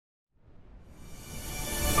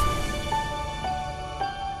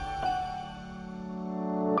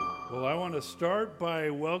to start by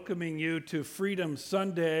welcoming you to Freedom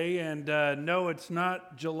Sunday, and no, it's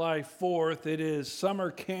not July 4th, it is Summer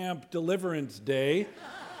Camp Deliverance Day.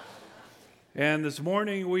 And this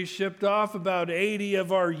morning we shipped off about 80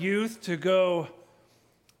 of our youth to go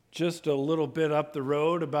just a little bit up the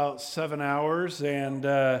road, about 7 hours, and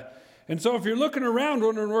so if you're looking around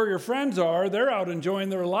wondering where your friends are, they're out enjoying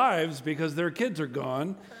their lives because their kids are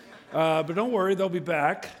gone, but don't worry, they'll be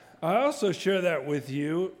back. I also share that with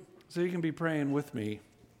you so you can be praying with me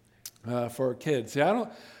for our kids. See, I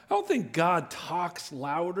don't think God talks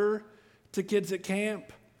louder to kids at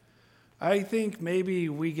camp. I think maybe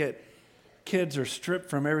kids are stripped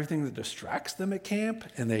from everything that distracts them at camp,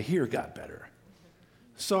 and they hear God better.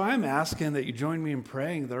 So I'm asking that you join me in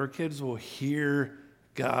praying that our kids will hear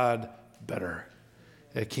God better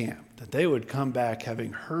at camp, that they would come back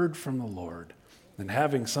having heard from the Lord and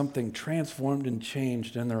having something transformed and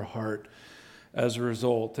changed in their heart as a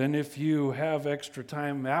result. And if you have extra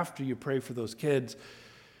time after you pray for those kids,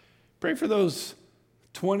 pray for those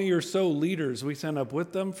 20 or so leaders we send up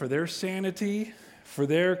with them for their sanity, for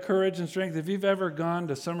their courage and strength. If you've ever gone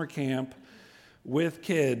to summer camp with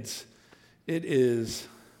kids, it is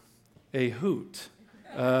a hoot.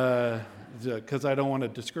 Because I don't want to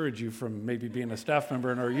discourage you from maybe being a staff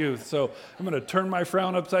member in our youth. So I'm going to turn my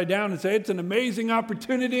frown upside down and say it's an amazing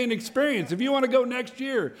opportunity and experience. If you want to go next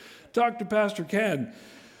year, talk to Pastor Ken.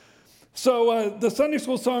 So the Sunday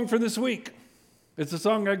school song for this week, it's a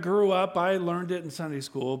song I grew up. I learned it in Sunday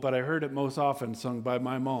school, but I heard it most often sung by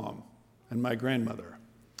my mom and my grandmother.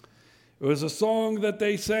 It was a song that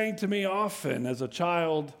they sang to me often as a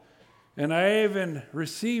child, and I even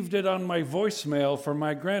received it on my voicemail from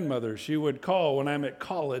my grandmother. She would call when I'm at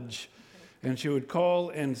college, and she would call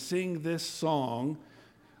and sing this song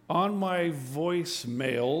on my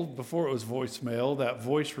voicemail, before it was voicemail, that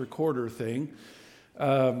voice recorder thing,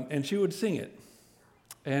 and she would sing it.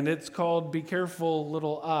 And it's called Be Careful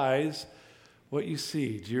Little Eyes, What You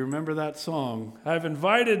See. Do you remember that song? I've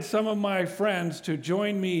invited some of my friends to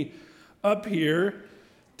join me up here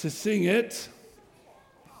to sing it.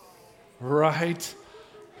 Right?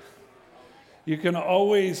 You can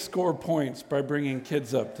always score points by bringing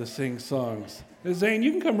kids up to sing songs. Zane,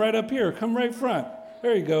 you can come right up here. Come right front.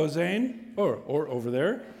 There you go, Zane. Or over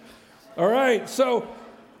there. All right, so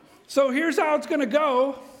here's how it's going to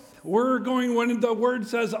go. When the word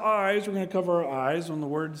says eyes, we're going to cover our eyes. When the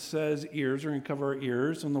word says ears, we're going to cover our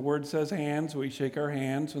ears. When the word says hands, we shake our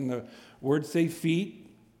hands. When the word say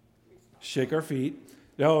feet, shake our feet.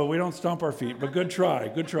 No, we don't stomp our feet, but good try,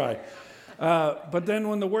 good try. But then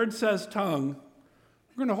when the word says tongue,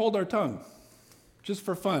 we're going to hold our tongue just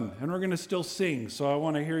for fun, and we're going to still sing, so I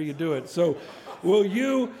want to hear you do it. So will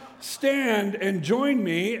you stand and join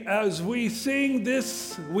me as we sing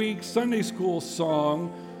this week's Sunday school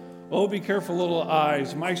song, Oh, Be Careful Little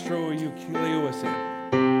Eyes. Maestro, will you cue us in?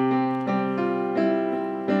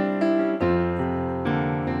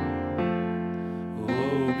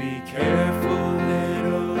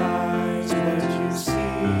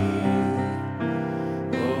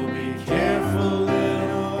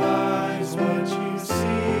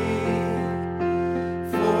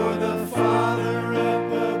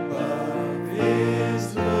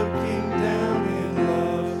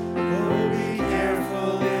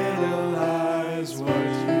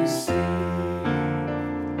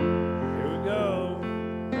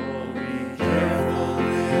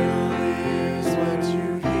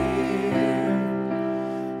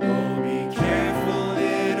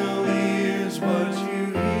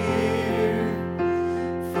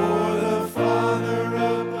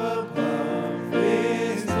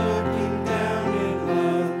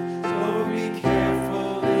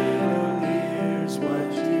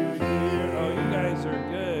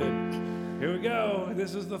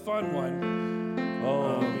 This is the fun one.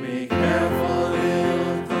 Oh, be careful,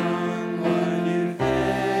 little tongue, what you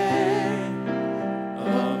say.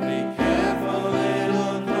 Oh, be careful,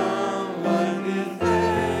 little tongue, what you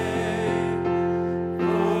say.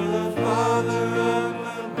 For the Father up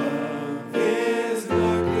above is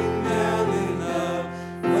looking down in love.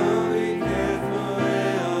 Oh, be careful,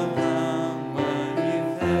 little tongue, what you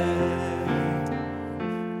say.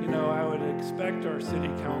 You know, I would expect our city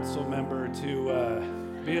council member to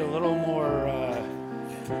be a little more, all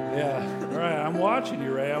right, I'm watching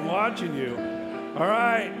you, Ray, I'm watching you. All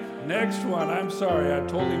right, next one, I'm sorry, I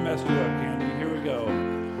totally messed you up, Candy, here we go.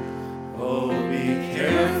 Oh, be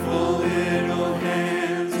careful, little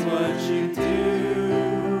hands, what you do.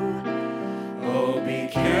 Oh, be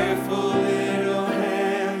careful, little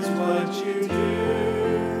hands, what you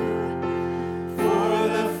do. For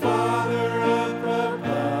the Father up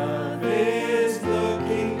above is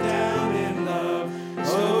looking down in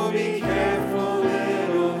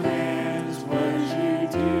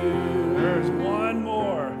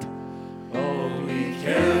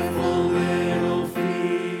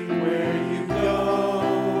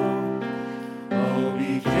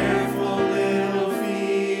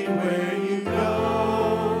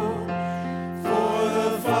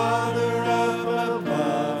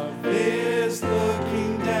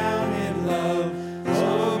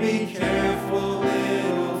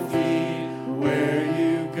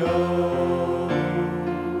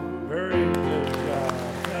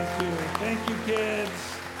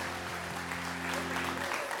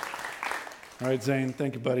All right, Zane,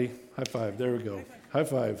 thank you, buddy. High five. There we go. High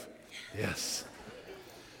five. Yes.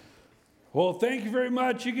 Well, thank you very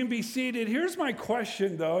much. You can be seated. Here's my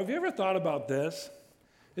question, though. Have you ever thought about this?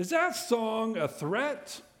 Is that song a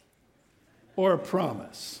threat or a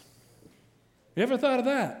promise? You ever thought of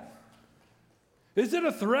that? Is it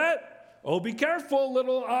a threat? Oh, be careful,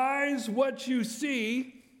 little eyes, what you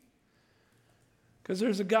see. Because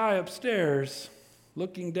there's a guy upstairs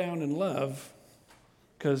looking down in love,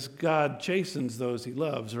 because God chastens those he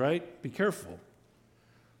loves, right? Be careful.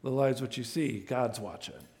 Little eyes, what you see. God's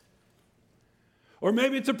watching. Or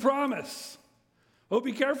maybe it's a promise. Oh,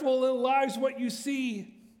 be careful, little eyes, what you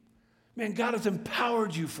see. Man, God has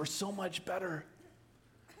empowered you for so much better.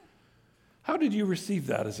 How did you receive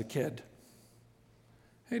that as a kid?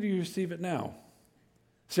 How do you receive it now?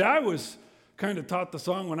 See, I was kind of taught the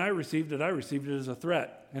song when I received it as a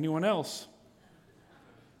threat. Anyone else?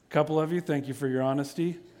 A couple of you, thank you for your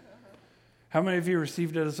honesty. How many of you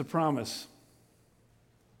received it as a promise?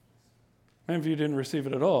 Many of you didn't receive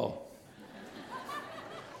it at all.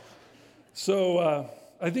 So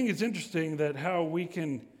I think it's interesting that how we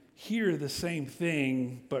can hear the same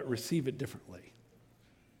thing but receive it differently.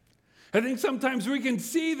 I think sometimes we can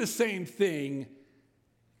see the same thing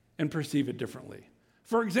and perceive it differently.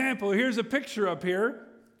 For example, here's a picture up here.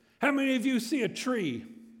 How many of you see a tree?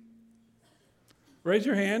 Raise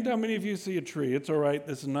your hand. How many of you see a tree? It's all right.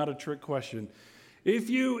 This is not a trick question.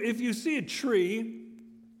 If you see a tree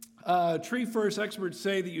first, experts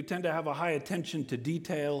say that you tend to have a high attention to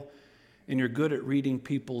detail and you're good at reading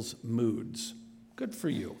people's moods. Good for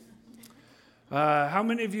you. How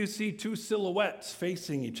many of you see two silhouettes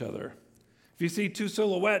facing each other? If you see two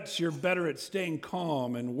silhouettes, you're better at staying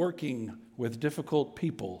calm and working with difficult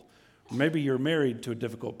people. Maybe you're married to a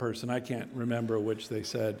difficult person. I can't remember which they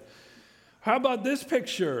said. How about this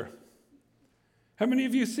picture? How many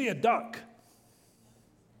of you see a duck?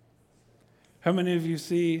 How many of you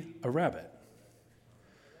see a rabbit?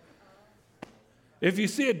 If you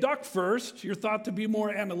see a duck first, you're thought to be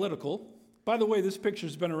more analytical. By the way, this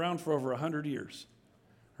picture's been around for over 100 years,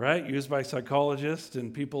 right? Used by psychologists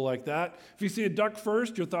and people like that. If you see a duck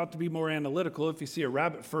first, you're thought to be more analytical. If you see a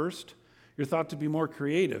rabbit first, you're thought to be more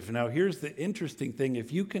creative. Now, here's the interesting thing.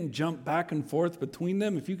 If you can jump back and forth between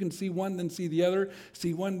them, if you can see one, then see the other,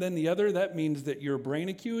 see one, then the other, that means that your brain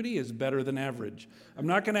acuity is better than average. I'm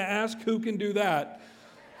not going to ask who can do that.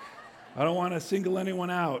 I don't want to single anyone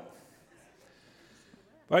out.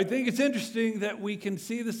 But I think it's interesting that we can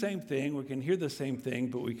see the same thing, we can hear the same thing,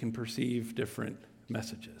 but we can perceive different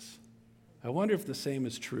messages. I wonder if the same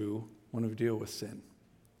is true when we deal with sin.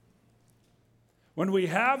 When we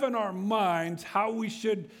have in our minds how we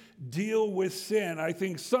should deal with sin, I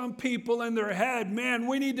think some people in their head, man,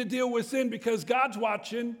 we need to deal with sin because God's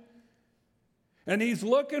watching and he's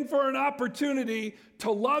looking for an opportunity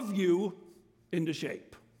to love you into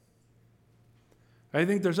shape. I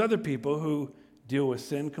think there's other people who deal with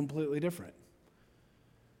sin completely different.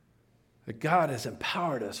 That God has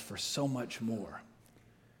empowered us for so much more.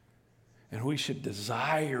 And we should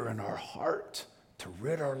desire in our heart to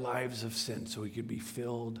rid our lives of sin so we could be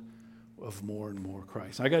filled with more and more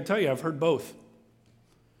Christ. I got to tell you, I've heard both.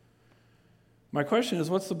 My question is,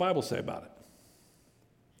 what's the Bible say about it?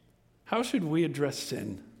 How should we address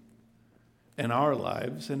sin in our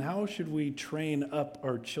lives, and how should we train up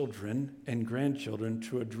our children and grandchildren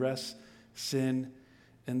to address sin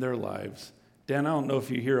in their lives? Dan, I don't know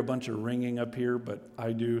if you hear a bunch of ringing up here, but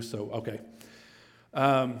I do, so okay.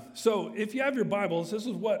 So if you have your Bibles, this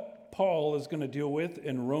is what Paul is going to deal with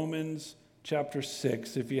in Romans chapter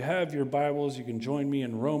 6. If you have your Bibles, you can join me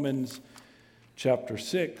in Romans chapter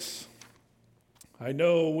 6. I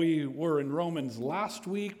know we were in Romans last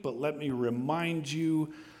week, but let me remind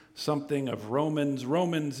you something of Romans.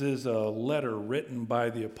 Romans is a letter written by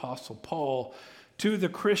the Apostle Paul to the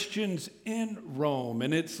Christians in Rome,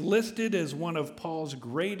 and it's listed as one of Paul's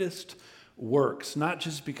greatest works, not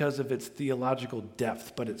just because of its theological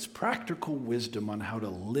depth, but its practical wisdom on how to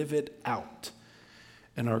live it out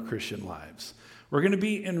in our Christian lives. We're going to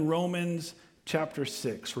be in Romans chapter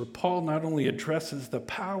 6, where Paul not only addresses the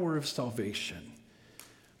power of salvation,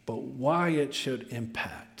 but why it should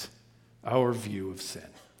impact our view of sin.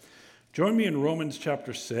 Join me in Romans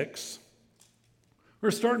chapter 6. We're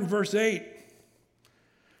starting verse 8.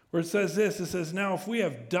 Where it says this, it says, "Now if we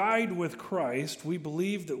have died with Christ, we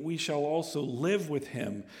believe that we shall also live with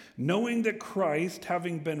him, knowing that Christ,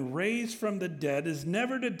 having been raised from the dead, is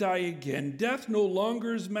never to die again. Death no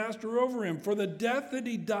longer is master over him. For the death that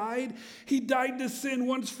he died to sin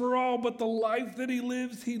once for all, but the life that he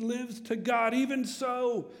lives to God. Even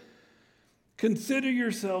so, consider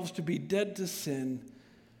yourselves to be dead to sin,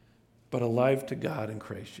 but alive to God in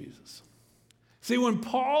Christ Jesus. See, when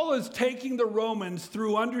Paul is taking the Romans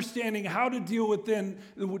through understanding how to deal with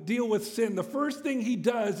sin, the first thing he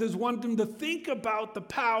does is want them to think about the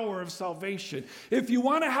power of salvation. If you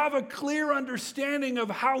want to have a clear understanding of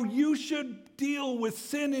how you should deal with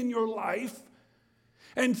sin in your life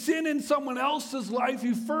and sin in someone else's life,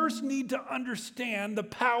 you first need to understand the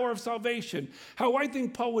power of salvation. How I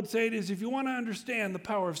think Paul would say it is, if you want to understand the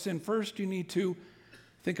power of sin, first you need to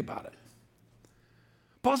think about it.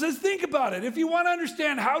 Paul says, think about it. If you want to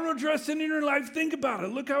understand how to address sin in your life, think about it.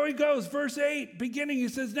 Look how he goes. Verse 8, beginning, he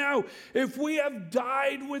says, now, if we have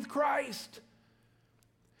died with Christ.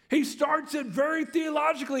 He starts it very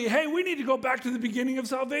theologically. Hey, we need to go back to the beginning of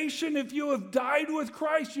salvation. If you have died with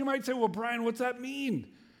Christ, you might say, well, Brian, what's that mean?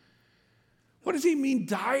 What does he mean,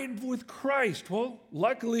 died with Christ? Well,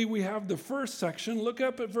 luckily, we have the first section. Look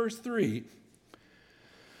up at verse 3.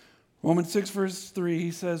 Romans 6, verse 3, he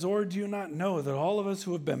says, or do you not know that all of us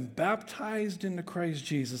who have been baptized into Christ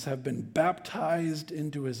Jesus have been baptized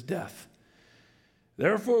into his death?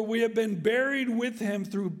 Therefore, we have been buried with him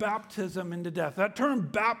through baptism into death. That term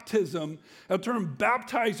baptism, that term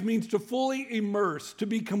baptized means to fully immerse, to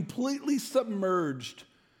be completely submerged.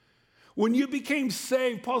 When you became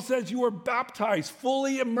saved, Paul says you were baptized,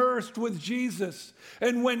 fully immersed with Jesus.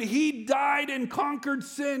 And when he died and conquered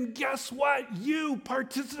sin, guess what? You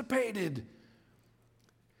participated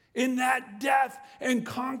in that death and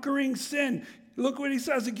conquering sin. Look what he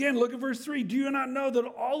says again. Look at verse 3. Do you not know that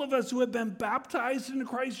all of us who have been baptized into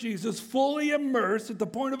Christ Jesus, fully immersed at the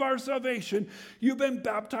point of our salvation, you've been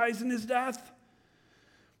baptized in his death?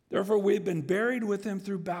 Therefore, we've been buried with him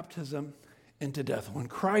through baptism into death. When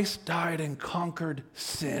Christ died and conquered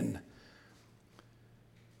sin,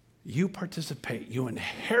 you participate, you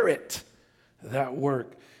inherit that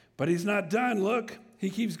work. But he's not done. Look,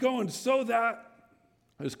 he keeps going. So that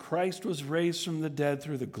as Christ was raised from the dead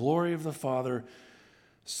through the glory of the Father,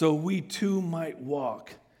 so we too might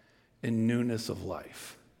walk in newness of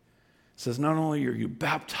life. It says not only are you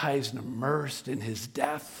baptized and immersed in his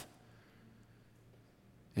death,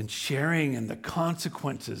 and sharing in the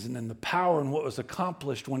consequences and in the power and what was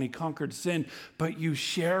accomplished when he conquered sin, but you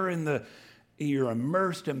share in you're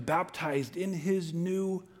immersed and baptized in his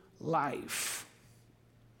new life.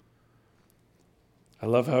 I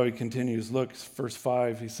love how he continues. Look, verse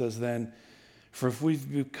 5, he says then, for if we've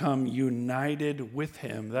become united with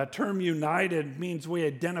him, that term united means we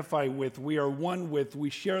identify with, we are one with, we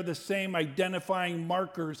share the same identifying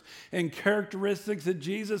markers and characteristics that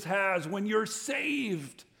Jesus has. When you're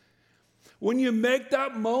saved, when you make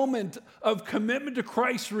that moment of commitment to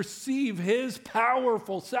Christ, receive his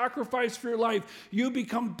powerful sacrifice for your life, you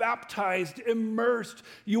become baptized, immersed.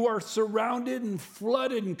 You are surrounded and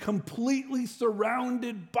flooded and completely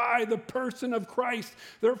surrounded by the person of Christ.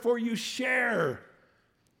 Therefore, you share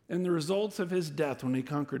in the results of his death when he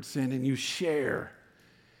conquered sin, and you share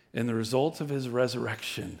in the results of his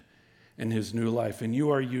resurrection and his new life. And you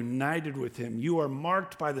are united with him. You are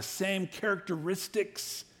marked by the same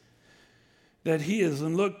characteristics that he is.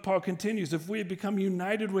 And look, Paul continues, if we have become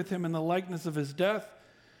united with him in the likeness of his death,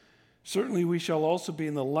 certainly we shall also be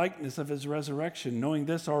in the likeness of his resurrection. Knowing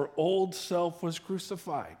this, our old self was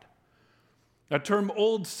crucified. That term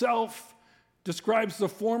old self describes the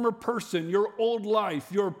former person, your old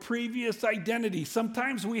life, your previous identity.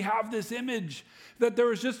 Sometimes we have this image that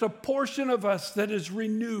there is just a portion of us that is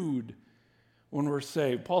renewed when we're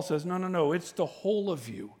saved. Paul says, no, it's the whole of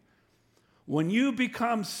you. When you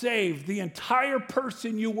become saved, the entire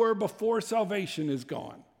person you were before salvation is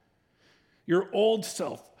gone. Your old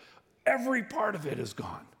self, every part of it is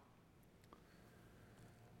gone.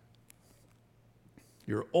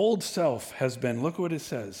 Your old self has been, look what it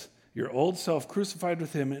says, your old self crucified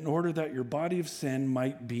with him in order that your body of sin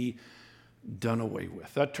might be done away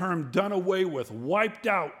with. That term done away with, wiped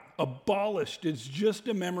out, abolished, it's just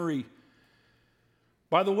a memory.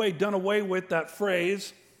 By the way, done away with, that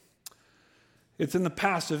phrase, it's in the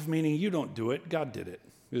passive, meaning you don't do it, God did it.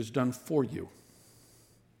 It was done for you.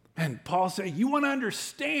 And Paul said, you want to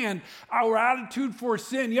understand our attitude for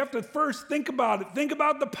sin, you have to first think about it. Think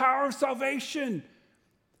about the power of salvation.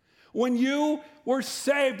 When you were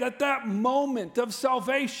saved at that moment of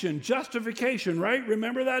salvation, justification, right?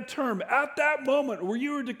 Remember that term. At that moment where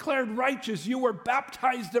you were declared righteous, you were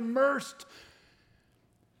baptized, immersed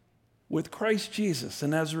with Christ Jesus.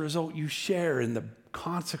 And as a result, you share in the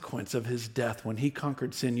consequence of his death. When he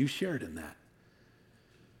conquered sin, you shared in that.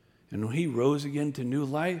 And when he rose again to new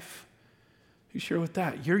life, you share with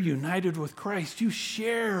that. You're united with Christ. You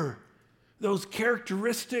share those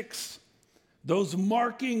characteristics, those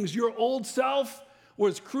markings. Your old self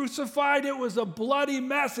was crucified. It was a bloody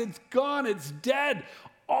mess. It's gone. It's dead.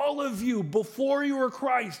 All of you, before you were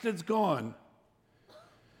Christ, it's gone.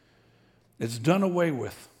 It's done away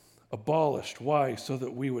with, abolished. Why? So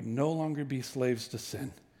that we would no longer be slaves to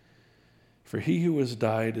sin. For he who has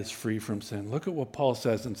died is free from sin. Look at what Paul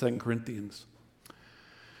says in 2 Corinthians. It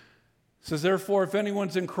says, therefore, if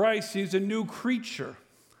anyone's in Christ, he's a new creature.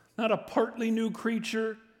 Not a partly new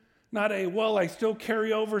creature. Not a, well, I still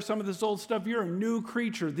carry over some of this old stuff. You're a new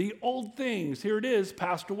creature. The old things, here it is,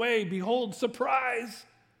 passed away. Behold, surprise.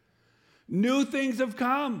 New things have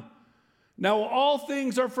come. Now all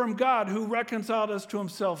things are from God, who reconciled us to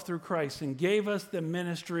himself through Christ and gave us the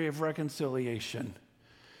ministry of reconciliation.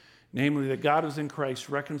 Namely, that God was in Christ,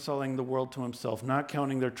 reconciling the world to himself, not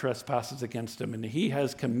counting their trespasses against him. And he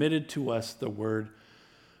has committed to us the word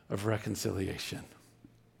of reconciliation.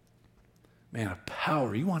 Man, a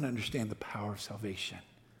power. You want to understand the power of salvation.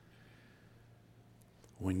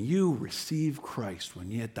 When you receive Christ, when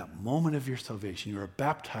you're at that moment of your salvation, you are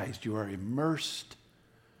baptized, you are immersed,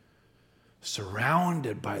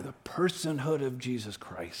 surrounded by the personhood of Jesus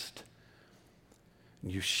Christ.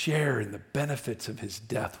 And you share in the benefits of his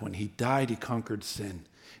death. When he died, he conquered sin,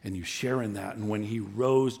 and you share in that. And when he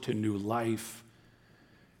rose to new life,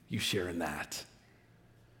 you share in that.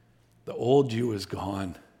 The old you is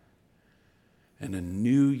gone, and a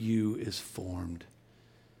new you is formed.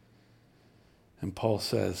 And Paul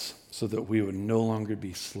says, so that we would no longer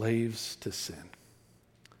be slaves to sin.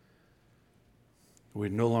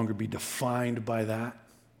 We'd no longer be defined by that.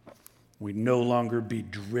 We'd no longer be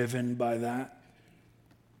driven by that.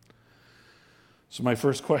 So my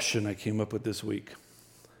first question I came up with this week,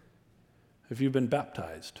 have you been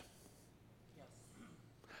baptized? Yes.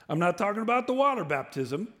 I'm not talking about the water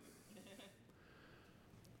baptism.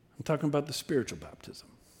 I'm talking about the spiritual baptism.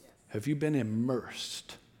 Yes. Have you been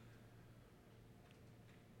immersed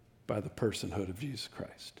by the personhood of Jesus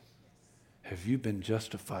Christ? Have you been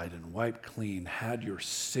justified and wiped clean, had your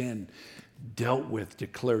sin dealt with,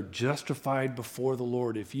 declared justified before the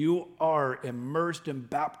Lord? If you are immersed and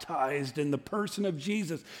baptized in the person of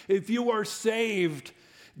Jesus, if you are saved,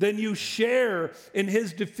 then you share in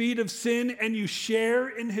his defeat of sin and you share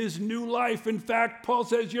in his new life. In fact, Paul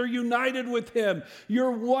says you're united with him.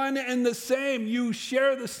 You're one and the same. You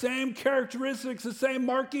share the same characteristics, the same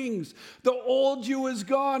markings. The old you is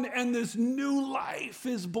gone and this new life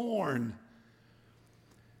is born.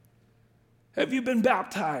 Have you been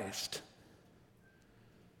baptized?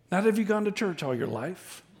 Not have you gone to church all your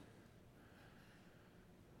life?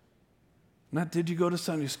 Not did you go to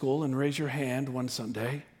Sunday school and raise your hand one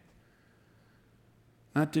Sunday?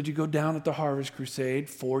 Not did you go down at the Harvest Crusade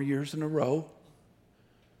 4 years in a row?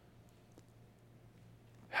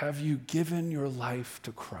 Have you given your life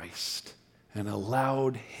to Christ and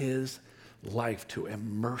allowed his life to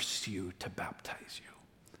immerse you, to baptize you?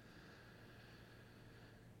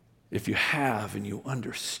 If you have and you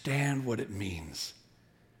understand what it means,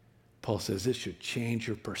 Paul says it should change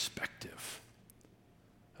your perspective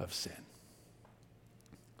of sin.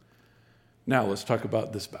 Now let's talk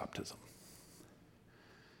about this baptism.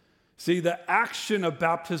 See, the action of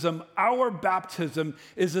baptism, our baptism,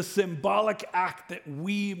 is a symbolic act that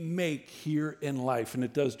we make here in life. And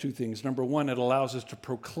it does two things. Number one, it allows us to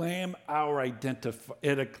proclaim our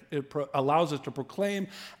allows us to proclaim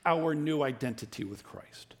our new identity with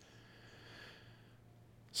Christ.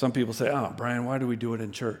 Some people say, oh, Brian, why do we do it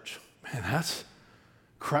in church? Man, that's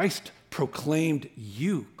Christ proclaimed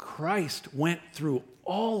you. Christ went through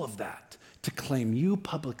all of that to claim you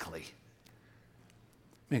publicly.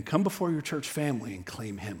 Man, come before your church family and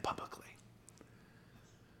claim him publicly.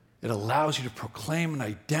 It allows you to proclaim and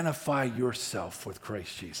identify yourself with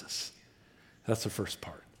Christ Jesus. That's the first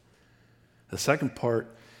part. The second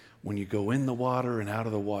part, when you go in the water and out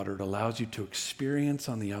of the water, it allows you to experience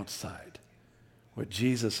on the outside what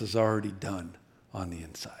Jesus has already done on the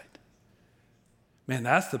inside. Man,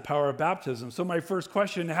 that's the power of baptism. So my first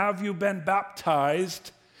question, have you been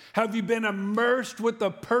baptized? Have you been immersed with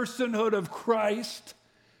the personhood of Christ,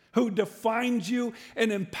 who defines you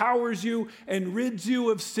and empowers you and rids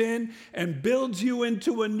you of sin and builds you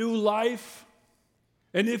into a new life?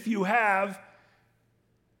 And if you have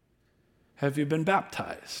you been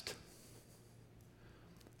baptized?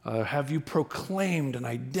 Have you proclaimed and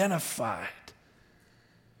identified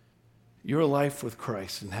your life with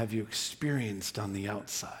Christ, and have you experienced on the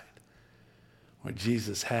outside what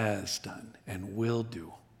Jesus has done and will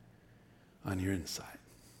do on your inside?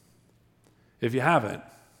 If you haven't,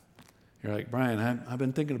 you're like, Brian, I've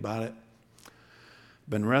been thinking about it,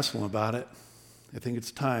 been wrestling about it. I think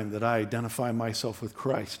it's time that I identify myself with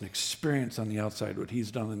Christ and experience on the outside what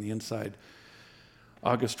he's done on the inside.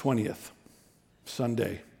 August 20th,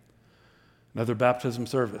 Sunday, another baptism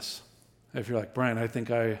service. If you're like, Brian, I think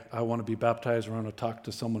I want to be baptized or I want to talk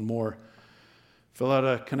to someone more, fill out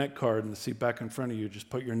a Connect card in the seat back in front of you. Just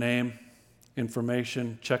put your name,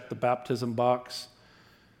 information, check the baptism box.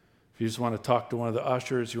 If you just want to talk to one of the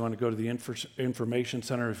ushers, you want to go to the information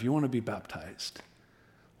center, if you want to be baptized,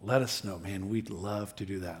 let us know, man. We'd love to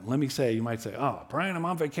do that. And let me say, you might say, oh, Brian, I'm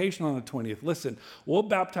on vacation on the 20th. Listen, we'll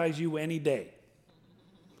baptize you any day.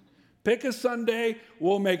 Pick a Sunday,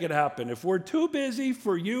 we'll make it happen. If we're too busy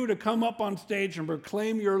for you to come up on stage and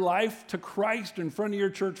proclaim your life to Christ in front of your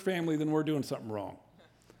church family, then we're doing something wrong.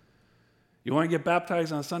 You want to get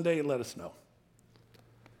baptized on Sunday? Let us know.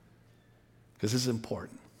 Because this is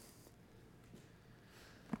important.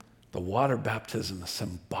 The water baptism is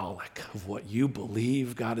symbolic of what you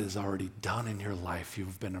believe God has already done in your life.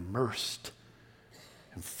 You've been immersed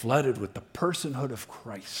and flooded with the personhood of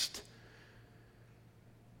Christ.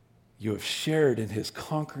 You have shared in his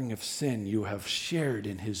conquering of sin. You have shared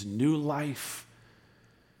in his new life.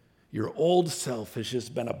 Your old self has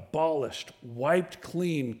just been abolished, wiped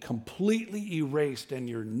clean, completely erased, and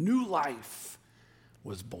your new life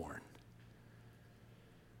was born.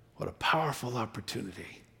 What a powerful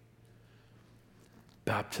opportunity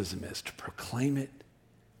baptism is to proclaim it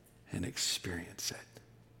and experience it.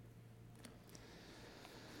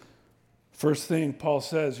 First thing Paul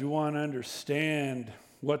says, you want to understand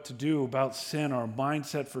what to do about sin, our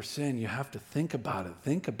mindset for sin, you have to think about it.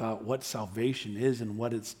 Think about what salvation is and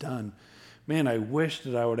what it's done. Man, I wish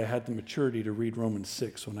that I would have had the maturity to read Romans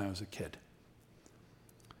 6 when I was a kid.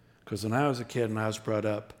 Because when I was a kid and I was brought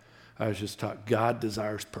up, I was just taught God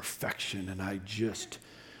desires perfection, and I just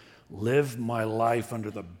lived my life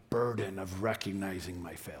under the burden of recognizing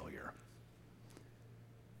my failure.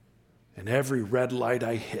 And every red light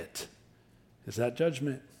I hit is that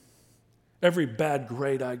judgment. Every bad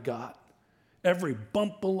grade I got, every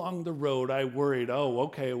bump along the road, I worried, oh,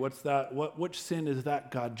 okay, what's that? Which sin is that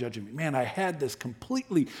God judging me? Man, I had this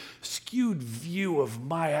completely skewed view of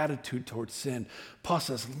my attitude towards sin. Paul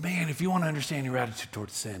says, man, if you want to understand your attitude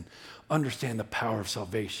towards sin, understand the power of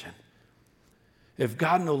salvation. If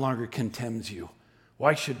God no longer condemns you,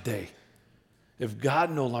 why should they? If God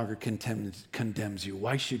no longer condemns you,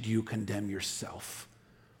 why should you condemn yourself?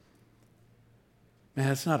 Man,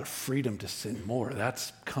 it's not a freedom to sin more.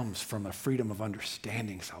 That comes from a freedom of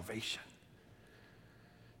understanding salvation.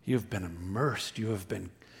 You have been immersed. You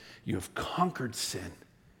have conquered sin.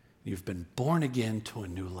 You've been born again to a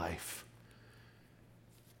new life.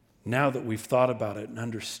 Now that we've thought about it and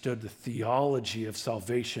understood the theology of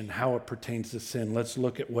salvation, how it pertains to sin, let's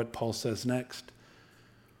look at what Paul says next.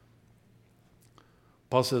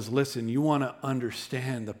 Paul says, listen, you want to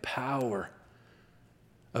understand the power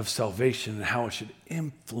of salvation and how it should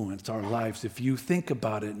influence our lives. If you think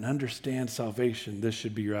about it and understand salvation, this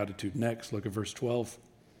should be your attitude. Next, look at verse 12.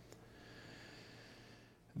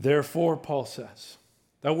 Therefore, Paul says,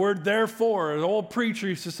 that word therefore, an old preacher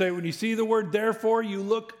used to say, when you see the word therefore, you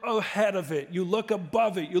look ahead of it, you look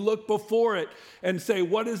above it, you look before it, and say,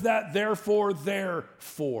 what is that therefore there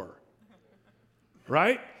for?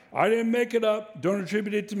 Right? I didn't make it up. Don't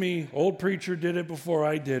attribute it to me. Old preacher did it before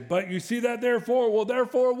I did. But you see that therefore? Well,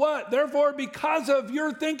 therefore what? Therefore, because of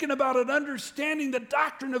your thinking about it, understanding the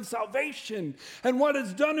doctrine of salvation and what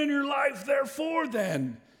it's done in your life, therefore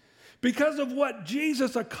then, because of what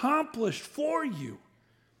Jesus accomplished for you,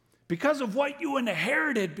 because of what you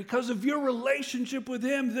inherited, because of your relationship with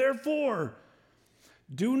him, therefore,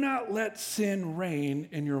 do not let sin reign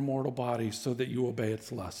in your mortal body so that you obey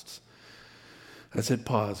its lusts. I said,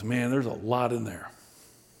 pause. Man, there's a lot in there.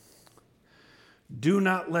 Do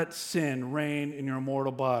not let sin reign in your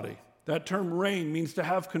mortal body. That term reign means to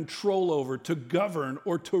have control over, to govern,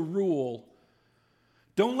 or to rule.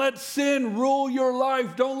 Don't let sin rule your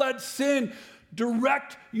life. Don't let sin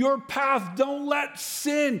direct your path. Don't let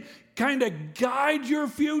sin kind of guide your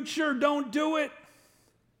future. Don't do it.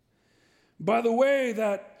 By the way,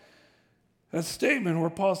 that statement where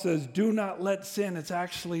Paul says, do not let sin, it's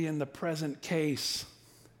actually in the present case.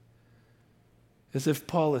 As if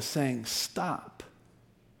Paul is saying, stop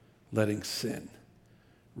letting sin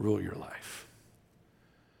rule your life.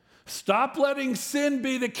 Stop letting sin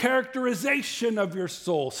be the characterization of your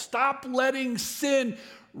soul. Stop letting sin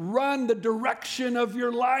run the direction of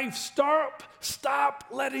your life. Stop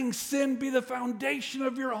letting sin be the foundation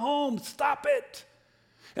of your home. Stop it.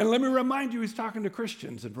 And let me remind you, he's talking to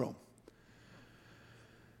Christians in Rome.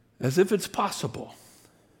 As if it's possible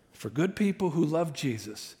for good people who love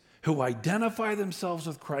Jesus, who identify themselves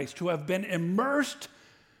with Christ, who have been immersed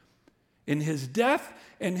in his death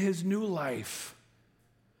and his new life,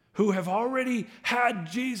 who have already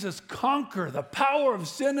had Jesus conquer the power of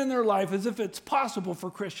sin in their life, as if it's possible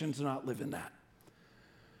for Christians to not live in that.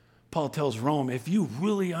 Paul tells Rome, if you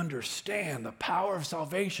really understand the power of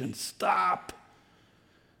salvation, stop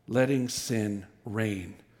letting sin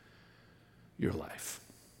reign your life.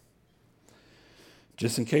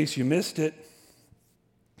 Just in case you missed it,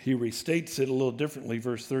 he restates it a little differently,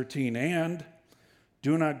 verse 13, and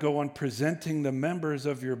do not go on presenting the members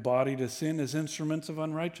of your body to sin as instruments of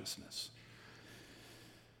unrighteousness.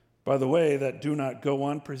 By the way, that do not go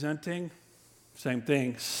on presenting, same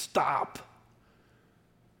thing, stop.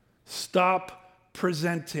 Stop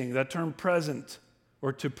presenting. That term present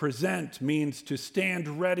or to present means to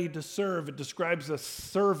stand ready to serve. It describes a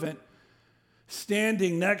servant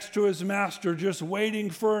standing next to his master, just waiting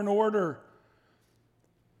for an order.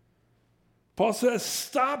 Paul says,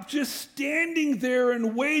 stop just standing there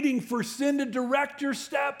and waiting for sin to direct your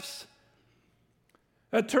steps.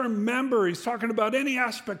 That term member, he's talking about any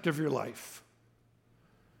aspect of your life.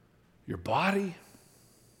 Your body,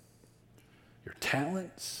 your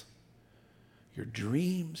talents, your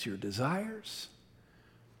dreams, your desires.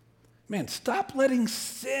 Man, stop letting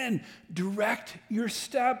sin direct your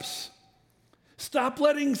steps. Stop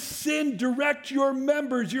letting sin direct your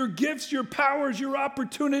members, your gifts, your powers, your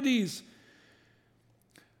opportunities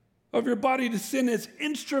of your body to sin as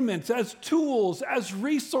instruments, as tools, as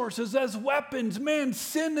resources, as weapons. Man,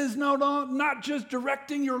 sin is not just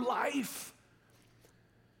directing your life,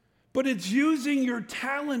 but it's using your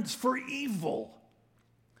talents for evil.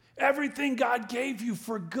 Everything God gave you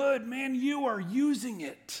for good, man, you are using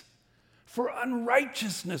it for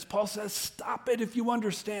unrighteousness. Paul says, stop it if you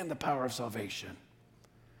understand the power of salvation.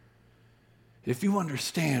 If you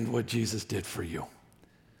understand what Jesus did for you,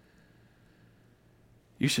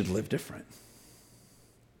 you should live different.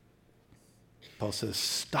 Paul says,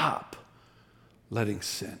 stop letting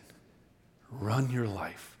sin run your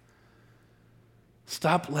life.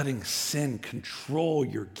 Stop letting sin control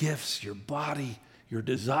your gifts, your body, your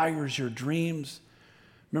desires, your dreams.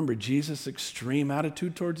 Remember Jesus' extreme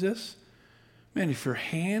attitude towards this? Man, if your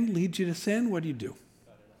hand leads you to sin, what do?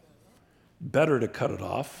 Better to cut it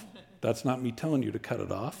off. That's not me telling you to cut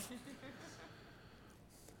it off.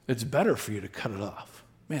 It's better for you to cut it off.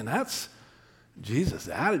 Man, that's Jesus'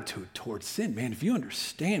 attitude towards sin. Man, if you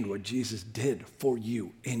understand what Jesus did for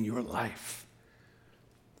you in your life,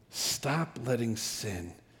 stop letting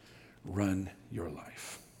sin run your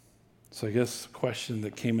life. So I guess the question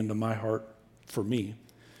that came into my heart for me,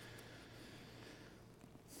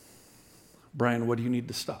 Brian, what do you need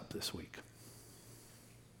to stop this week?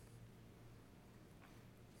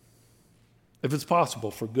 If it's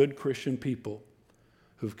possible for good Christian people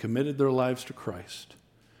who've committed their lives to Christ,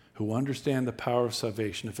 who understand the power of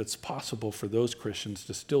salvation, if it's possible for those Christians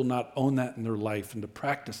to still not own that in their life and to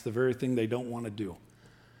practice the very thing they don't want to do,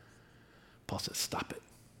 Paul says, stop it.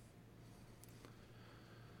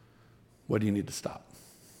 What do you need to stop?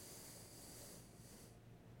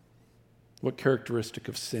 What characteristic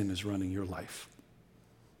of sin is running your life?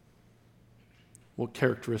 What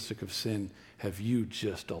characteristic of sin have you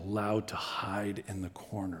just allowed to hide in the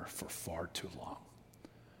corner for far too long?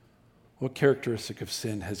 What characteristic of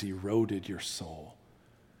sin has eroded your soul,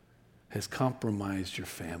 has compromised your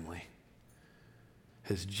family,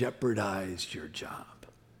 has jeopardized your job,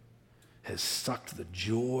 has sucked the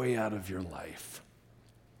joy out of your life,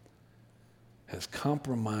 has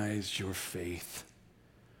compromised your faith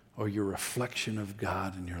or your reflection of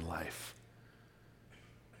God in your life?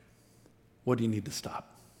 What do you need to stop?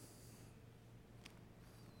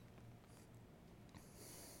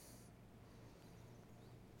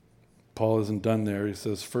 Paul isn't done there. He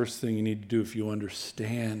says, first thing you need to do if you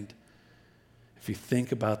understand, if you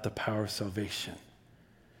think about the power of salvation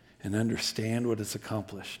and understand what it's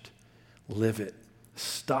accomplished, live it.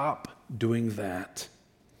 Stop doing that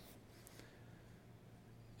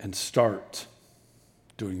and start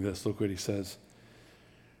doing this. Look what he says.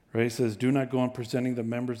 Right? He says, do not go on presenting the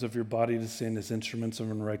members of your body to sin as instruments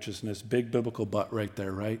of unrighteousness. Big biblical but right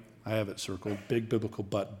there, right? I have it circled. Big biblical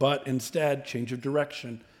but. But instead, change of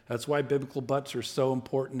direction. That's why biblical buts are so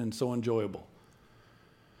important and so enjoyable.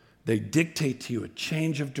 They dictate to you a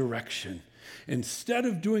change of direction. Instead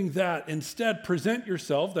of doing that, instead present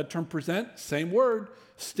yourself. That term present, same word.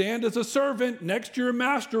 Stand as a servant next to your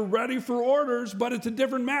master, ready for orders, but it's a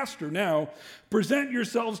different master now. Present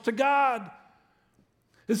yourselves to God.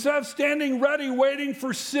 Instead of standing ready, waiting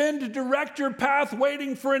for sin to direct your path,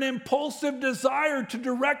 waiting for an impulsive desire to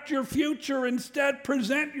direct your future, instead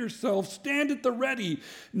present yourself, stand at the ready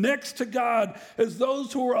next to God as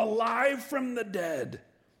those who are alive from the dead.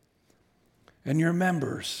 And your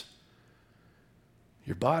members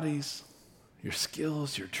your bodies, your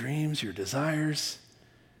skills, your dreams, your desires.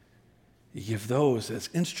 You give those as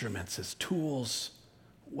instruments, as tools,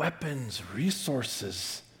 weapons,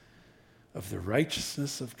 resources of the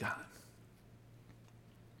righteousness of God.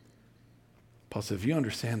 Paul said, if you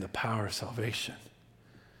understand the power of salvation,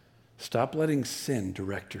 stop letting sin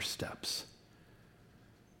direct your steps.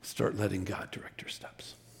 Start letting God direct your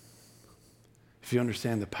steps. If you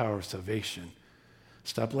understand the power of salvation,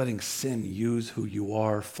 stop letting sin use who you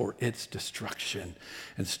are for its destruction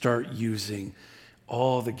and start using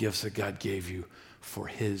all the gifts that God gave you for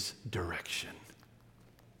his direction.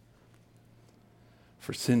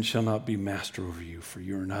 For sin shall not be master over you, for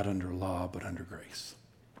you are not under law, but under grace.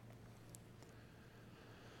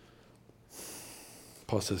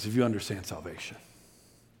 Paul says, if you understand salvation,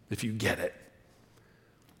 if you get it,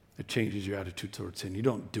 it changes your attitude towards sin. You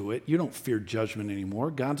don't do it. You don't fear judgment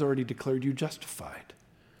anymore. God's already declared you justified.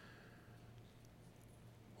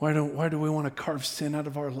 Why do we want to carve sin out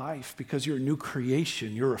of our life? Because you're a new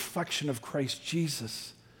creation. You're a reflection of Christ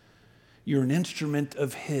Jesus. You're an instrument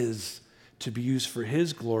of his to be used for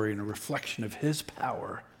his glory and a reflection of his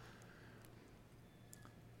power.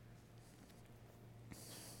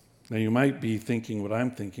 Now you might be thinking what I'm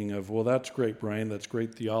thinking of, well, that's great, Brian. That's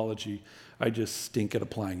great theology. I just stink at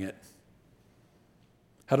applying it.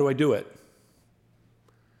 How do I do it?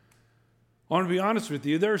 I want to be honest with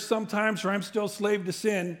you. There are some times where I'm still a slave to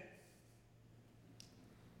sin.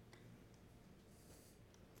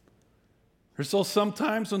 There's still some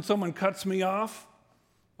times when someone cuts me off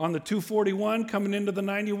on the 241 coming into the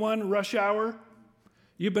 91 rush hour.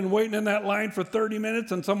 You've been waiting in that line for 30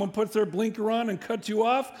 minutes and someone puts their blinker on and cuts you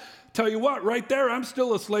off. Tell you what, right there, I'm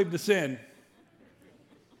still a slave to sin.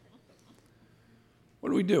 What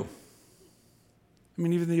do we do? I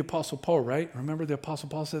mean, even the Apostle Paul, right? Remember the Apostle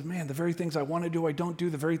Paul says, man, the very things I want to do, I don't do.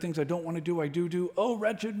 The very things I don't want to do, I do. Oh,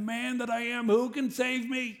 wretched man that I am, who can save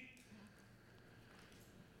me?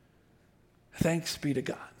 Thanks be to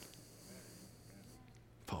God.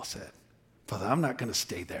 Paul said, Father, I'm not going to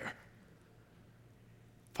stay there.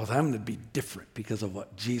 Father, I'm going to be different because of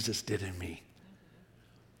what Jesus did in me.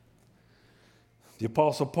 The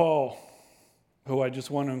Apostle Paul, who I just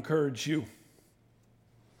want to encourage you,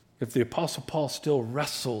 if the Apostle Paul still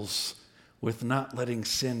wrestles with not letting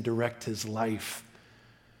sin direct his life,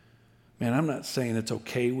 man, I'm not saying it's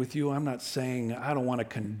okay with you. I'm not saying I don't want to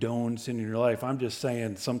condone sin in your life. I'm just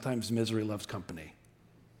saying sometimes misery loves company.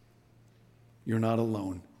 You're not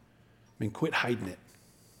alone. I mean, quit hiding it.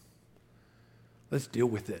 Let's deal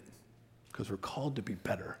with it because we're called to be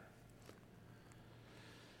better.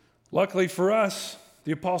 Luckily for us,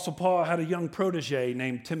 the Apostle Paul had a young protege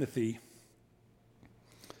named Timothy.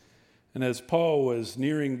 And as Paul was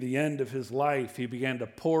nearing the end of his life, he began to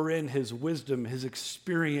pour in his wisdom, his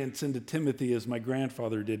experience into Timothy as my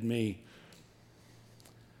grandfather did me,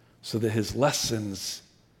 so that his lessons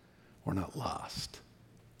were not lost.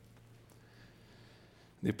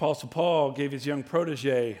 The Apostle Paul gave his young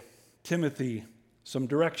protege, Timothy, some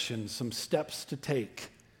directions, some steps to take.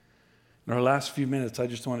 In our last few minutes, I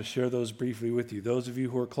just want to share those briefly with you. Those of you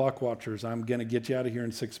who are clock watchers, I'm going to get you out of here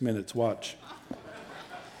in 6 minutes. Watch.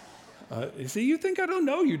 You see, you think I don't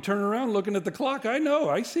know. You turn around looking at the clock. I know.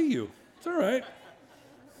 I see you. It's all right.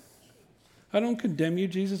 I don't condemn you.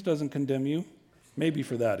 Jesus doesn't condemn you. Maybe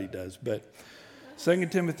for that he does. But 2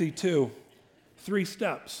 Timothy 2, 3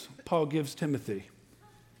 steps Paul gives Timothy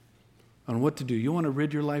on what to do. You want to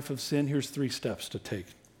rid your life of sin? Here's 3 steps to take.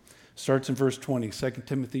 Starts in verse 20, 2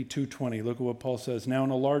 Timothy 2:20. Look at what Paul says. Now in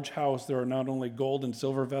a large house there are not only gold and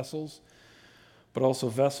silver vessels, but also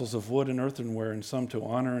vessels of wood and earthenware, and some to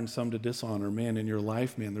honor and some to dishonor. Man, in your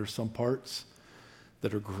life, man, there's some parts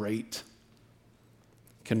that are great.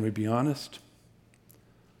 Can we be honest?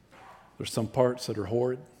 There's some parts that are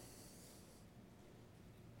horrid.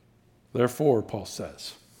 Therefore, Paul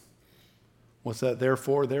says. What's that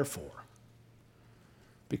therefore? Therefore.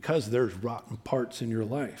 Because there's rotten parts in your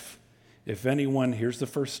life. If anyone, here's the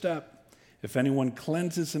first step, if anyone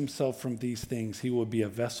cleanses himself from these things, he will be a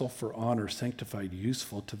vessel for honor, sanctified,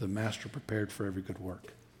 useful to the master, prepared for every good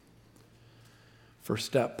work. First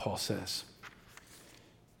step, Paul says.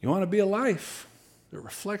 You want to be a life that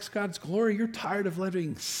reflects God's glory? You're tired of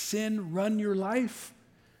letting sin run your life?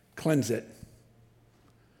 Cleanse it.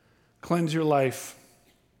 Cleanse your life.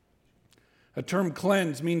 A term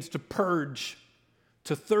cleanse means to purge,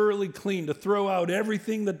 to thoroughly clean, to throw out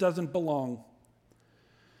everything that doesn't belong.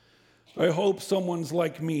 I hope someone's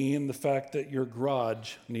like me in the fact that your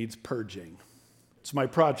garage needs purging. It's my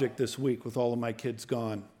project this week with all of my kids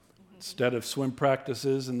gone. Instead of swim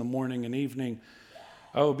practices in the morning and evening,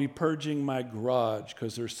 I will be purging my garage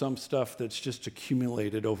because there's some stuff that's just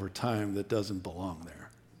accumulated over time that doesn't belong there.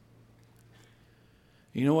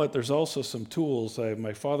 You know what? There's also some tools.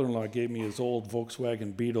 My father-in-law gave me his old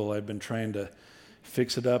Volkswagen Beetle. I've been trying to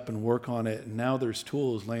fix it up and work on it, and now there's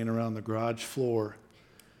tools laying around the garage floor.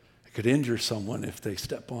 It could injure someone if they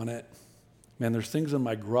step on it. Man, there's things in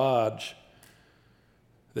my garage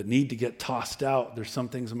that need to get tossed out. There's some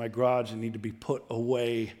things in my garage that need to be put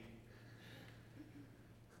away.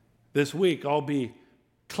 This week, I'll be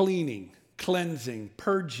cleaning, cleansing,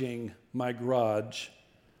 purging my garage.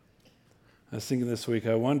 I was thinking this week,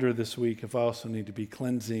 I wonder this week if I also need to be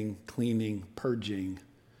cleansing, cleaning, purging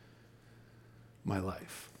my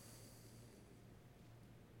life.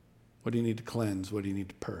 What do you need to cleanse? What do you need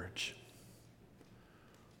to purge?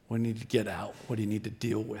 What do you need to get out? What do you need to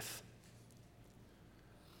deal with?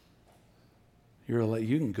 You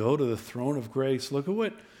can go to the throne of grace. Look at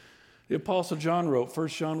what the Apostle John wrote, 1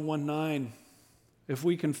 John 1:9. If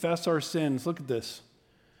we confess our sins, look at this.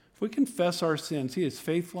 If we confess our sins, he is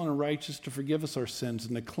faithful and righteous to forgive us our sins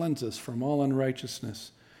and to cleanse us from all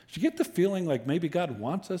unrighteousness. Did you get the feeling like maybe God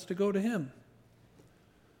wants us to go to him?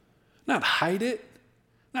 Not hide it,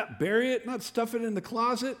 not bury it, not stuff it in the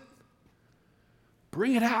closet.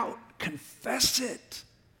 Bring it out, confess it.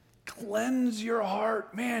 Cleanse your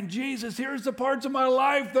heart. Man, Jesus, here's the parts of my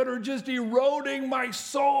life that are just eroding my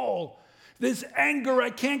soul. This anger, I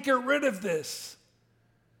can't get rid of this.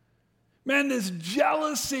 Man, this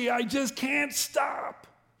jealousy, I just can't stop.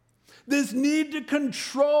 This need to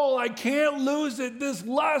control, I can't lose it. This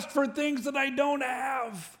lust for things that I don't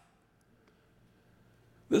have.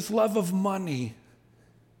 This love of money.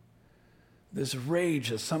 This rage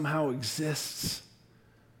that somehow exists.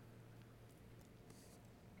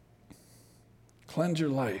 Cleanse your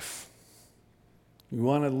life. You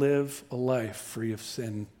want to live a life free of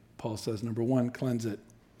sin. Paul says, number one, cleanse it.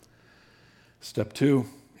 Step two,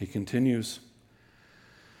 he continues.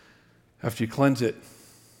 After you cleanse it,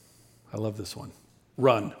 I love this one.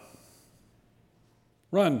 Run.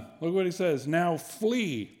 Run. Look what he says. Now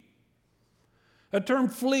flee. That term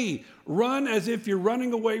flee. Run as if you're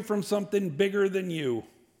running away from something bigger than you.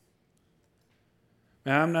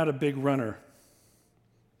 Now, I'm not a big runner,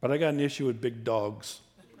 but I got an issue with big dogs.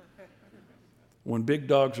 When big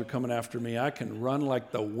dogs are coming after me, I can run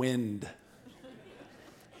like the wind.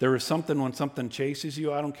 There is something when something chases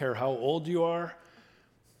you, I don't care how old you are,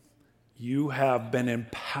 you have been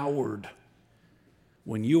empowered.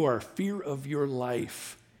 When you are fear of your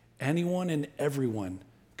life, anyone and everyone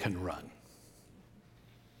can run.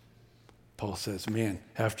 Paul says, man,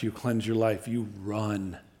 after you cleanse your life, you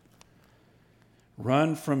run.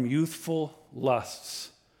 Run from youthful lusts.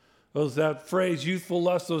 That phrase, youthful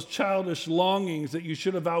lusts, those childish longings that you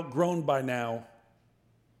should have outgrown by now.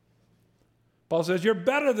 Paul says, you're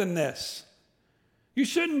better than this. You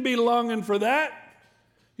shouldn't be longing for that.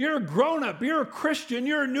 You're a grown-up. You're a Christian.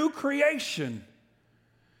 You're a new creation.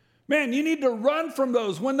 Man, you need to run from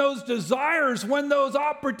those. When those desires, when those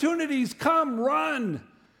opportunities come, run.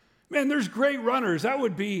 Man, there's great runners. That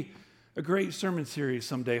would be a great sermon series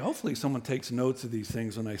someday. Hopefully someone takes notes of these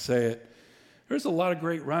things when I say it. There's a lot of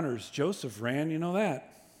great runners. Joseph ran, you know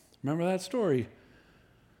that. Remember that story?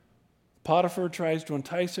 Potiphar tries to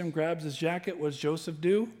entice him, grabs his jacket. What does Joseph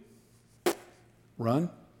do? Run.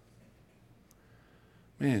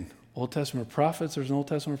 Man, Old Testament prophets, there's an Old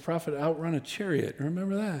Testament prophet outrun a chariot.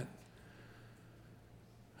 Remember that?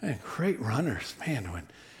 Man, great runners. Man,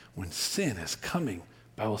 when sin is coming,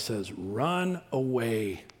 the Bible says, run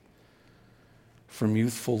away from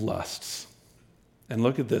youthful lusts. And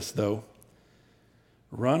look at this, though.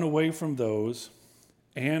 Run away from those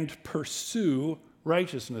and pursue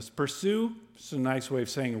righteousness. Pursue is a nice way of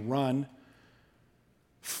saying run.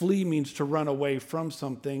 Flee means to run away from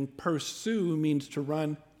something. Pursue means to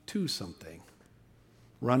run to something.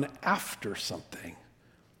 Run after something.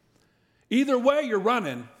 Either way, you're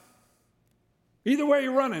running. Either way,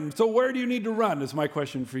 you're running. So where do you need to run is my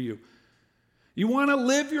question for you. You want to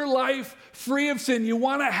live your life free of sin. You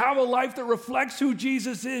want to have a life that reflects who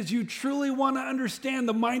Jesus is. You truly want to understand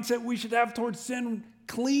the mindset we should have towards sin.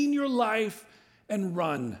 Clean your life and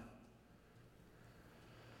run.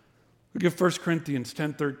 Look at 1 Corinthians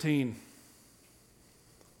 10:13.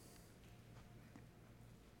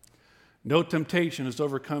 No temptation has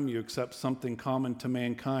overcome you except something common to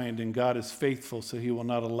mankind, and God is faithful, so he will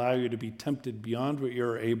not allow you to be tempted beyond what you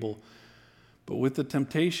are able. But with the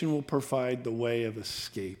temptation will provide the way of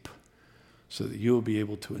escape so that you will be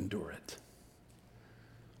able to endure it.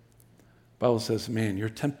 The Bible says, man, you're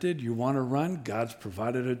tempted, you want to run, God's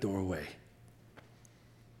provided a doorway.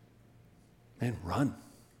 Man, run.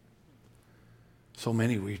 So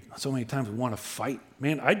many times we want to fight.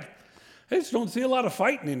 Man, I just don't see a lot of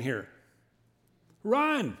fighting in here.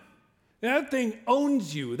 Run. That thing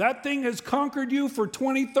owns you. That thing has conquered you for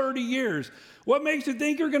 20, 30 years. What makes you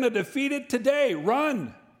think you're going to defeat it today?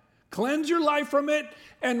 Run. Cleanse your life from it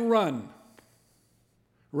and run.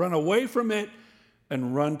 Run away from it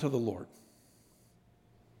and run to the Lord.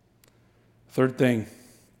 Third thing,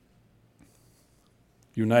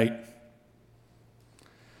 unite.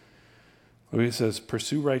 He says,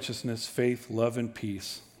 pursue righteousness, faith, love, and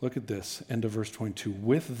peace. Look at this, end of verse 22,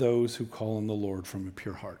 with those who call on the Lord from a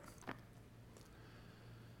pure heart.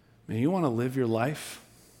 Man, you want to live your life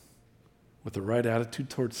with the right attitude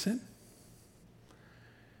towards sin?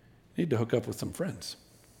 You need to hook up with some friends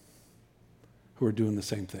who are doing the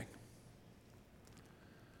same thing.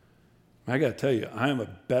 I got to tell you, I am a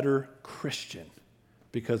better Christian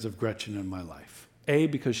because of Gretchen in my life. A,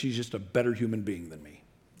 because she's just a better human being than me.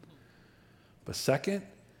 But second,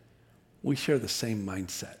 we share the same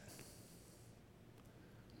mindset.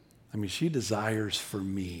 I mean, she desires for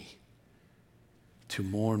me to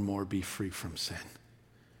more and more be free from sin.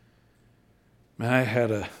 Man, I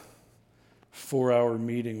had a 4-hour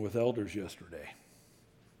meeting with elders yesterday.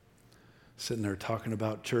 Sitting there talking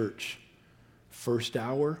about church. First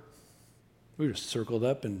hour, we just circled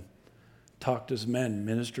up and talked as men,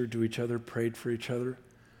 ministered to each other, prayed for each other.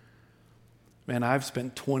 Man, I've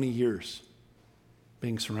spent 20 years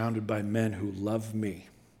being surrounded by men who love me,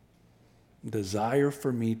 desire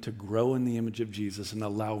for me to grow in the image of Jesus and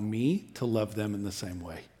allow me to love them in the same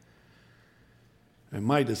way. And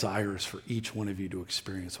my desire is for each one of you to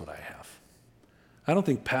experience what I have. I don't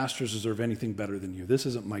think pastors deserve anything better than you. This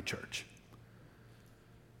isn't my church.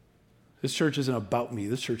 This church isn't about me.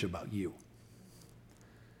 This church is about you.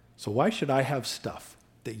 So why should I have stuff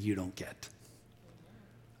that you don't get?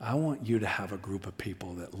 I want you to have a group of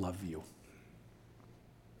people that love you,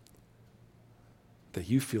 that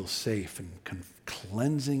you feel safe and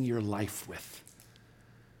cleansing your life with,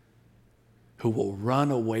 who will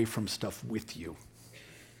run away from stuff with you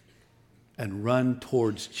and run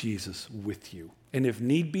towards Jesus with you. And if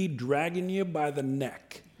need be, dragging you by the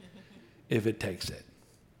neck if it takes it.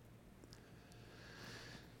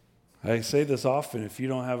 I say this often, if you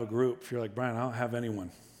don't have a group, if you're like, Brian, I don't have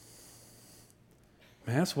anyone.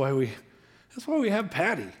 Man, that's why we have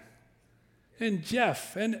Patty and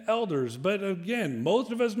Jeff and elders. But again,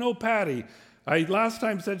 most of us know Patty. I last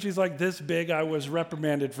time said she's like this big. I was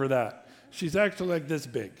reprimanded for that. She's actually like this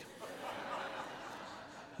big.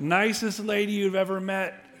 Nicest lady you've ever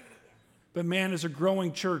met. But man, as a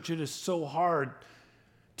growing church, it is so hard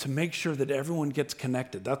to make sure that everyone gets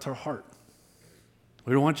connected. That's our heart.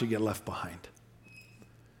 We don't want you to get left behind.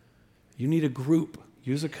 You need a group.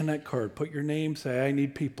 Use a Connect card. Put your name, say, I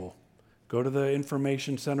need people. Go to the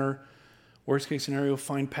information center. Worst case scenario,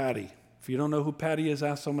 find Patty. If you don't know who Patty is,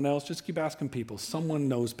 ask someone else. Just keep asking people. Someone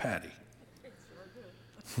knows Patty.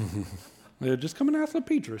 Just come and ask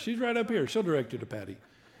LaPetra. She's right up here. She'll direct you to Patty.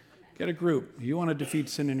 Get a group. You want to defeat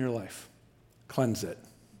sin in your life. Cleanse it.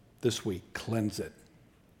 This week, cleanse it.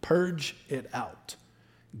 Purge it out.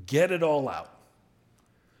 Get it all out.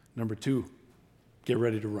 Number 2, get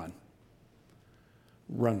ready to run.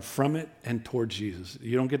 Run from it and towards Jesus.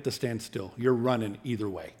 You don't get to stand still. You're running either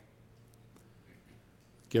way.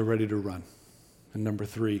 Get ready to run. And number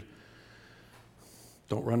 3,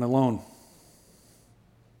 don't run alone.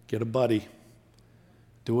 Get a buddy.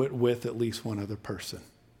 Do it with at least one other person.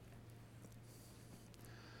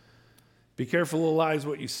 Be careful, little eyes,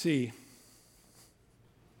 what you see.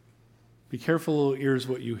 Be careful, little ears,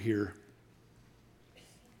 what you hear.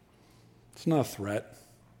 It's not a threat.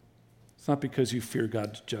 It's not because you fear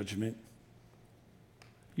God's judgment.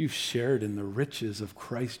 You've shared in the riches of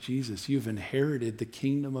Christ Jesus. You've inherited the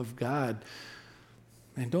kingdom of God.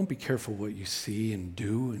 And don't be careful what you see and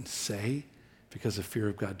do and say because of fear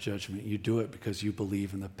of God's judgment. You do it because you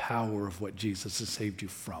believe in the power of what Jesus has saved you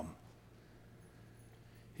from.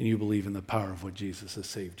 And you believe in the power of what Jesus has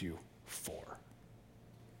saved you for.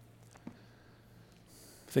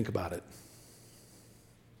 Think about it.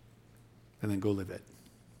 And then go live it.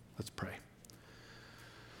 Let's pray.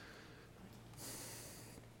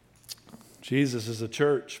 Jesus is a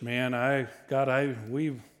church, man.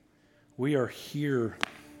 We are here.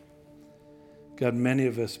 God, many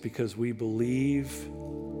of us because we believe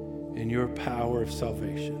in your power of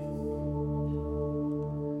salvation.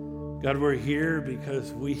 God, we're here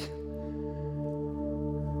because we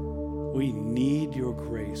need your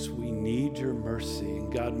grace. We need your mercy.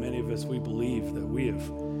 And God, many of us, we believe that we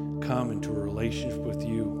have come into a relationship with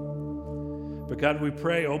you. But God, we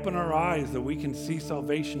pray, open our eyes that we can see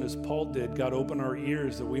salvation as Paul did. God, open our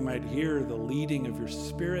ears that we might hear the leading of your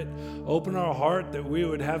Spirit. Open our heart that we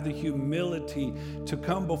would have the humility to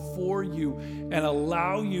come before you and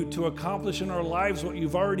allow you to accomplish in our lives what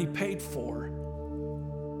you've already paid for.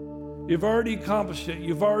 You've already accomplished it.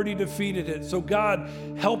 You've already defeated it. So God,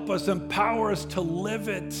 help us, empower us to live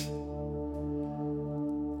it.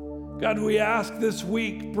 God, we ask this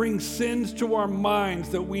week, bring sins to our minds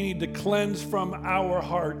that we need to cleanse from our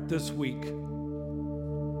heart this week.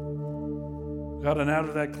 God, and out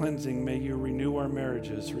of that cleansing, may you renew our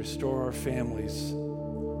marriages, restore our families,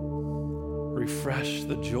 refresh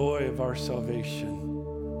the joy of our salvation,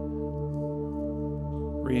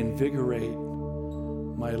 reinvigorate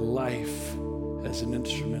my life as an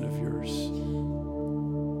instrument of yours.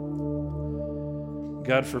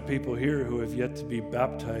 God, for people here who have yet to be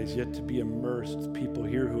baptized, yet to be immersed, people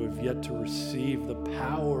here who have yet to receive the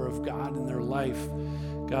power of God in their life,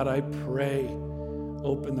 God, I pray,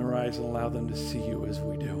 open their eyes and allow them to see you as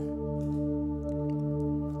we do.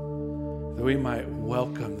 That we might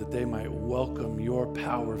welcome, that they might welcome your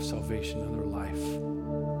power of salvation in their life.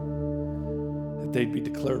 That they'd be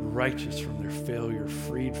declared righteous from their failure,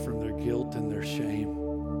 freed from their guilt and their shame.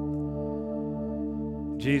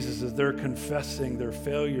 Jesus, as they're confessing their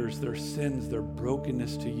failures, their sins, their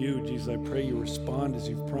brokenness to you, Jesus, I pray you respond as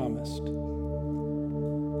you've promised.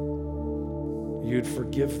 You'd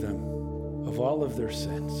forgive them of all of their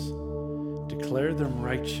sins, declare them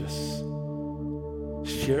righteous,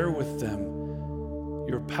 share with them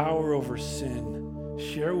your power over sin,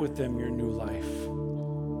 share with them your new life,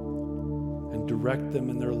 and direct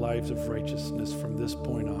them in their lives of righteousness from this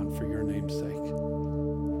point on for your name's sake.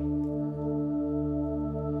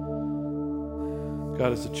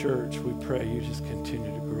 God, as a church, we pray you just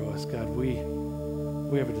continue to grow us. God, we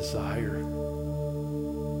have a desire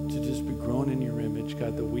to just be grown in your image,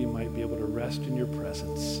 God, that we might be able to rest in your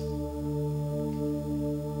presence,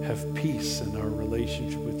 have peace in our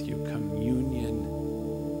relationship with you, communion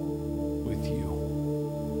with you,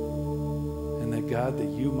 and that, God, that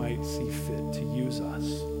you might see fit to use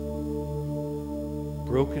us,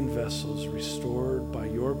 broken vessels restored by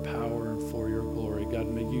your power and for your glory. God,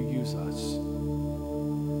 may you use us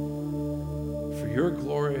for your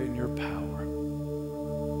glory and your power.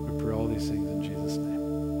 We pray all these things in Jesus' name.